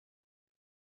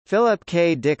Philip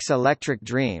K. Dick's Electric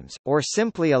Dreams, or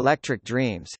simply Electric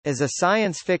Dreams, is a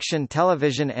science fiction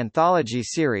television anthology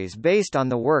series based on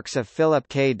the works of Philip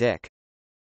K. Dick.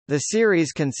 The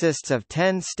series consists of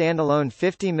 10 standalone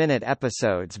 50-minute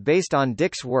episodes based on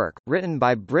Dick's work, written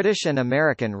by British and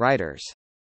American writers.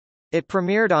 It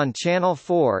premiered on Channel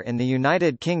 4 in the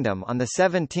United Kingdom on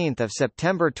 17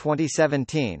 September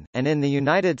 2017, and in the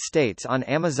United States on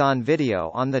Amazon Video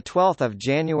on 12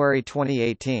 January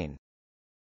 2018.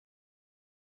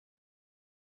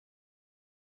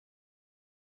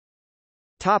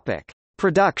 Topic: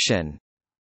 Production.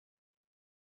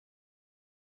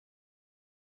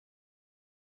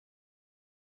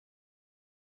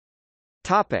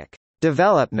 Topic: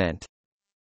 Development.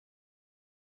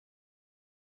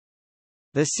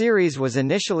 The series was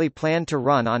initially planned to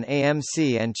run on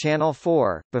AMC and Channel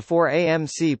 4, before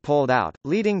AMC pulled out,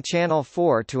 leading Channel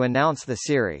 4 to announce the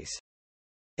series.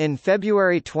 In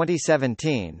February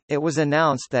 2017, it was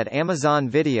announced that Amazon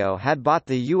Video had bought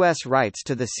the U.S. rights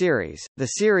to the series. The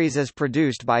series is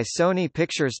produced by Sony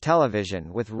Pictures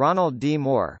Television with Ronald D.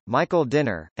 Moore, Michael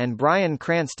Dinner, and Bryan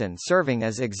Cranston serving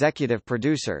as executive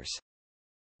producers.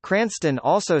 Cranston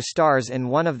also stars in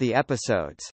one of the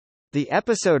episodes. The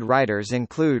episode writers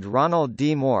include Ronald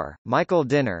D. Moore, Michael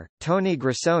Dinner, Tony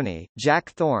Grisoni,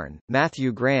 Jack Thorne,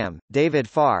 Matthew Graham, David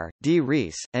Farr, Dee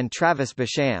Reese, and Travis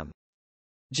Basham.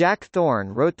 Jack Thorne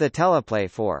wrote the teleplay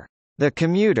for The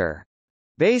Commuter,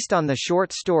 based on the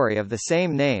short story of the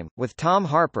same name, with Tom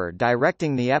Harper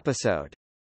directing the episode.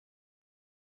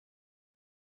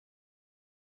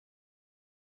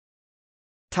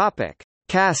 Topic: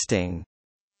 Casting.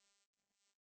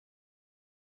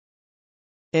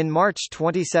 In March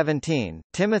 2017,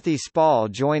 Timothy Spall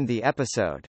joined the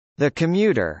episode The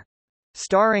Commuter,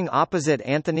 starring opposite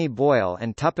Anthony Boyle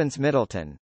and Tuppence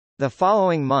Middleton. The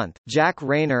following month, Jack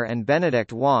Rayner and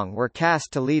Benedict Wong were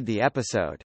cast to lead the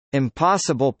episode,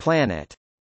 Impossible Planet,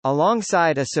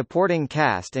 alongside a supporting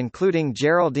cast including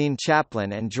Geraldine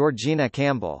Chaplin and Georgina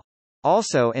Campbell.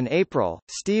 Also in April,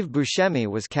 Steve Buscemi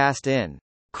was cast in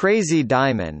Crazy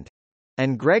Diamond,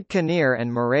 and Greg Kinnear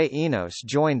and Mireille Enos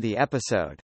joined the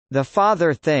episode, The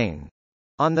Father Thing.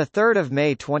 On 3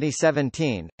 May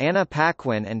 2017, Anna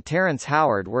Paquin and Terrence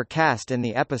Howard were cast in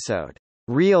the episode,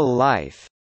 Real Life,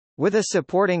 with a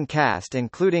supporting cast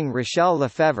including Rochelle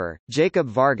Lefevre, Jacob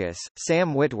Vargas,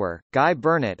 Sam Witwer, Guy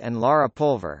Burnett and Laura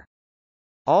Pulver.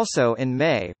 Also in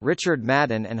May, Richard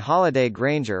Madden and Holliday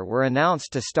Grainger were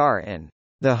announced to star in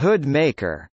The Hood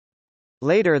Maker.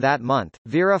 Later that month,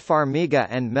 Vera Farmiga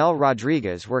and Mel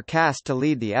Rodriguez were cast to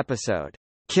lead the episode,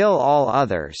 Kill All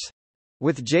Others,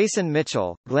 with Jason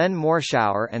Mitchell, Glenn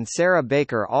Morshower and Sarah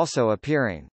Baker also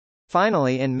appearing.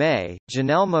 Finally in May,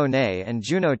 Janelle Monáe and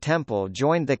Juno Temple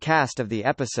joined the cast of the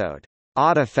episode,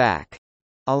 Artifact,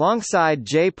 alongside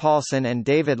Jay Paulson and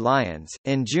David Lyons.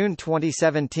 In June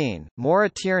 2017, Maura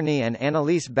Tierney and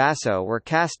Annalise Basso were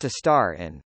cast to star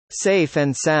in Safe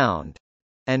and Sound,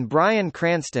 and Bryan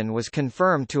Cranston was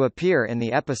confirmed to appear in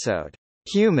the episode,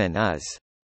 Human Us,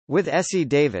 with Essie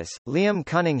Davis, Liam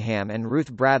Cunningham and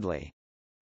Ruth Bradley.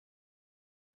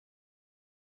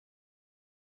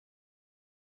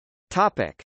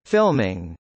 Topic: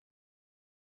 Filming.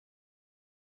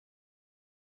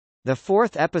 The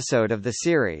fourth episode of the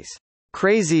series,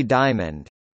 Crazy Diamond,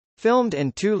 filmed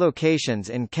in 2 locations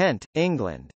in Kent,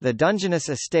 England. The Dungeness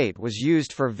estate was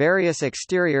used for various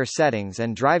exterior settings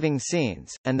and driving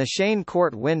scenes, and the Cheyne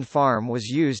Court wind farm was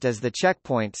used as the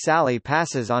checkpoint Sally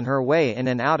passes on her way in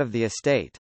and out of the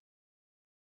estate.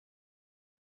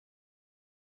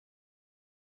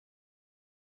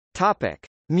 Topic: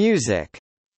 Music.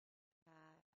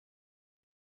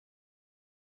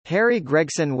 Harry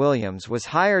Gregson Williams was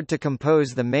hired to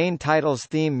compose the main title's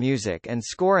theme music and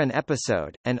score an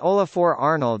episode, and Olafur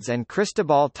Arnalds and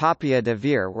Cristobal Tapia de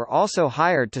Veer were also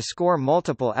hired to score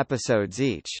multiple episodes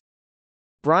each.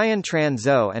 Brian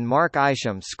Transeau and Mark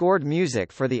Isham scored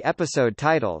music for the episode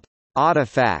titled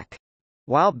Artifact,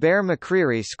 while Bear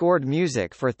McCreary scored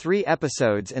music for 3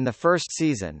 episodes in the first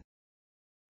season.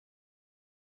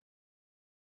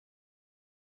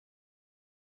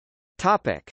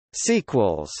 Topic: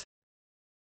 Sequels.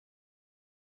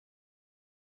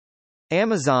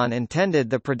 Amazon intended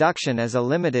the production as a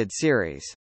limited series.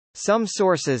 Some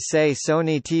sources say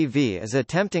Sony TV is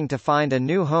attempting to find a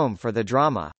new home for the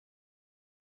drama.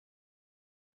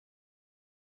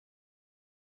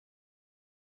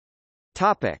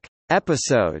 Topic: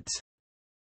 Episodes.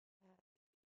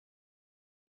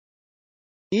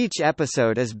 Each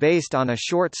episode is based on a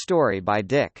short story by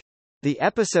Dick. The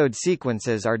episode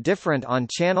sequences are different on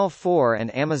Channel 4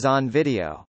 and Amazon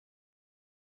Video.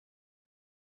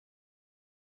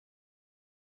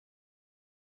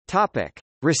 Topic: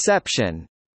 Reception.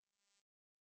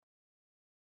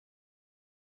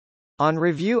 On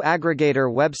review aggregator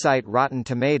website Rotten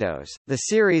Tomatoes, the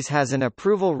series has an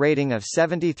approval rating of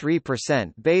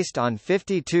 73% based on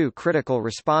 52 critical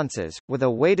responses, with a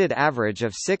weighted average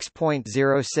of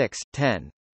 6.06/10.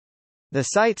 The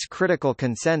site's critical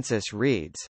consensus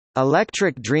reads,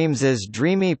 "Electric Dreams's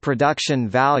dreamy production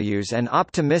values and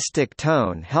optimistic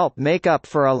tone help make up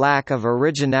for a lack of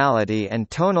originality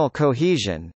and tonal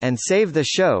cohesion, and save the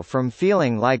show from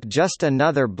feeling like just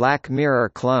another Black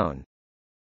Mirror clone."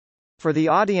 For the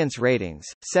audience ratings,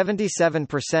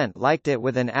 77% liked it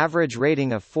with an average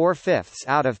rating of 4/5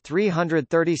 out of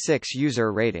 336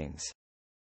 user ratings.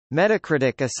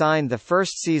 Metacritic assigned the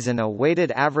first season a weighted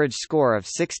average score of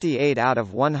 68 out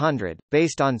of 100,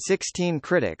 based on 16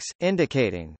 critics,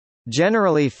 indicating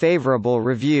generally favorable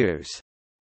reviews.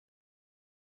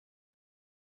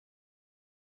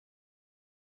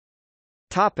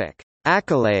 Topic: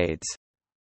 Accolades.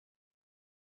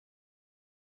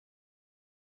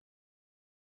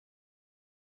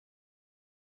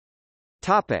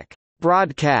 Topic: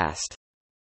 Broadcast.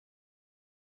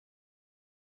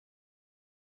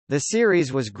 The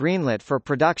series was greenlit for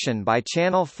production by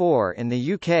Channel 4 in the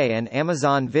UK and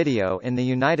Amazon Video in the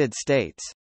United States.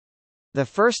 The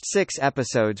first 6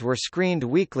 episodes were screened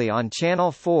weekly on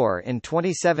Channel 4 in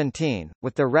 2017,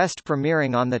 with the rest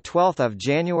premiering on 12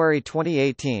 January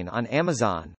 2018 on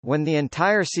Amazon, when the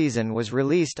entire season was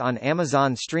released on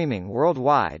Amazon streaming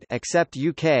worldwide except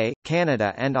UK,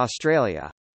 Canada and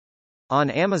Australia. On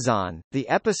Amazon, the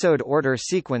episode order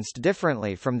sequenced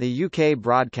differently from the UK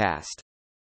broadcast.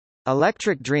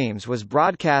 Electric Dreams was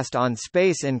broadcast on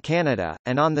Space in Canada,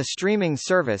 and on the streaming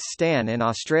service Stan in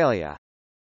Australia.